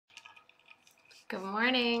Good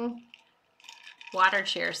morning. Water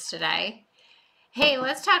cheers today. Hey,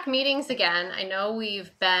 let's talk meetings again. I know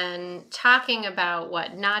we've been talking about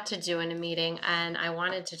what not to do in a meeting, and I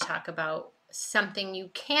wanted to talk about something you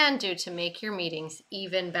can do to make your meetings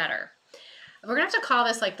even better. We're gonna have to call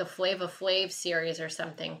this like the Flava Flav series or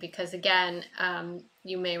something, because again,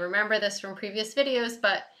 you may remember this from previous videos,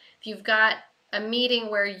 but if you've got a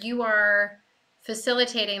meeting where you are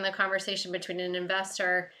facilitating the conversation between an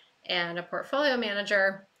investor and a portfolio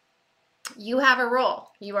manager, you have a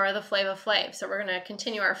role. You are the Flava Flav. So we're going to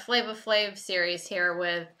continue our Flava Flav series here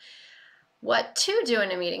with what to do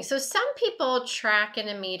in a meeting. So some people track in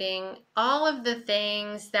a meeting all of the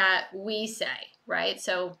things that we say, right?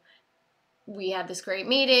 So we had this great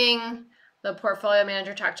meeting. The portfolio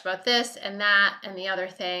manager talked about this and that and the other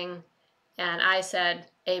thing. And I said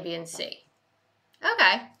A, B, and C.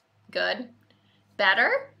 Okay, good.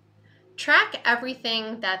 Better? Track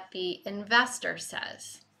everything that the investor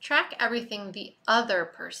says. Track everything the other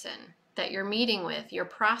person that you're meeting with, your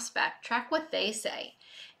prospect, track what they say.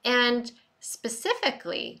 And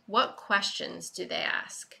specifically, what questions do they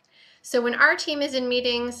ask? So when our team is in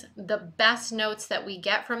meetings, the best notes that we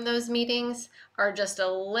get from those meetings are just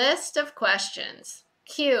a list of questions.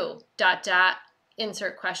 Q, ...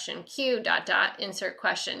 insert question. Q ... insert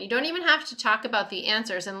question. You don't even have to talk about the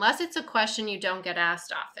answers unless it's a question you don't get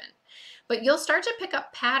asked often. But you'll start to pick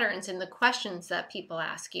up patterns in the questions that people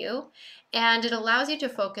ask you, and it allows you to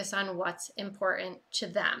focus on what's important to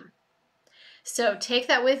them. So take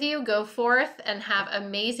that with you, go forth, and have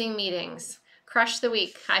amazing meetings. Crush the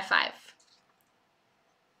week. High five.